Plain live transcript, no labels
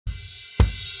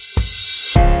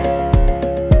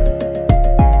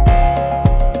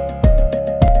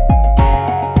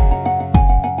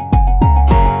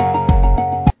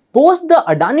Post the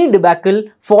Adani debacle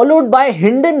followed by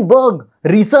Hindenburg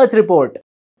research report,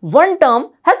 one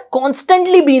term has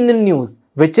constantly been in news,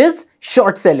 which is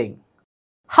short selling.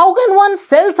 How can one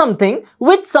sell something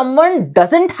which someone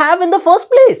doesn't have in the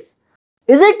first place?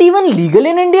 Is it even legal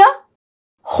in India?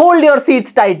 Hold your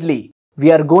seats tightly.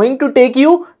 We are going to take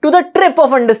you to the trip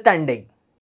of understanding.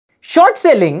 Short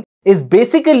selling is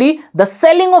basically the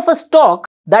selling of a stock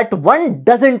that one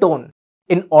doesn't own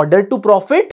in order to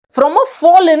profit from a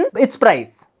fall in its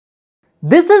price.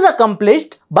 This is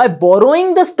accomplished by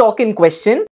borrowing the stock in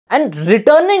question and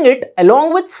returning it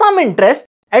along with some interest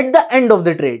at the end of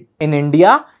the trade. In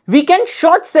India, we can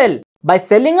short sell by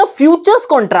selling a futures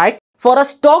contract for a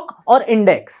stock or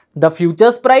index. The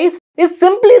futures price is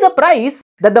simply the price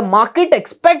that the market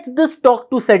expects the stock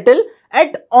to settle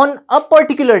at on a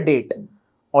particular date.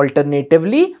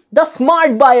 Alternatively, the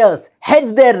smart buyers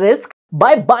hedge their risk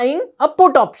by buying a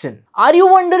put option. Are you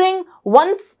wondering,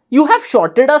 once you have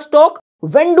shorted a stock,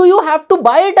 when do you have to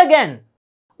buy it again?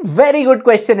 Very good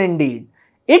question indeed.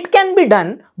 It can be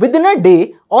done within a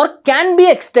day or can be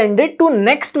extended to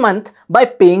next month by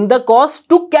paying the cost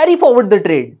to carry forward the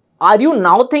trade. Are you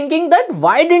now thinking that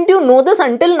why didn't you know this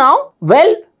until now?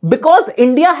 Well, because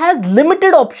India has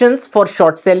limited options for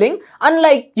short selling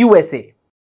unlike USA.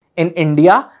 In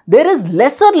India, there is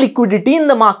lesser liquidity in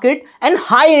the market and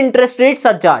high interest rates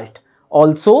are charged.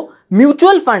 Also,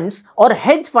 mutual funds or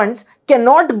hedge funds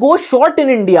cannot go short in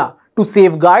India to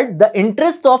safeguard the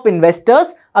interests of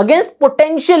investors against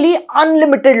potentially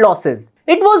unlimited losses.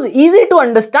 It was easy to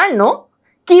understand, no?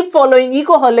 Keep following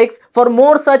Ecoholics for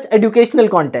more such educational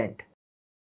content.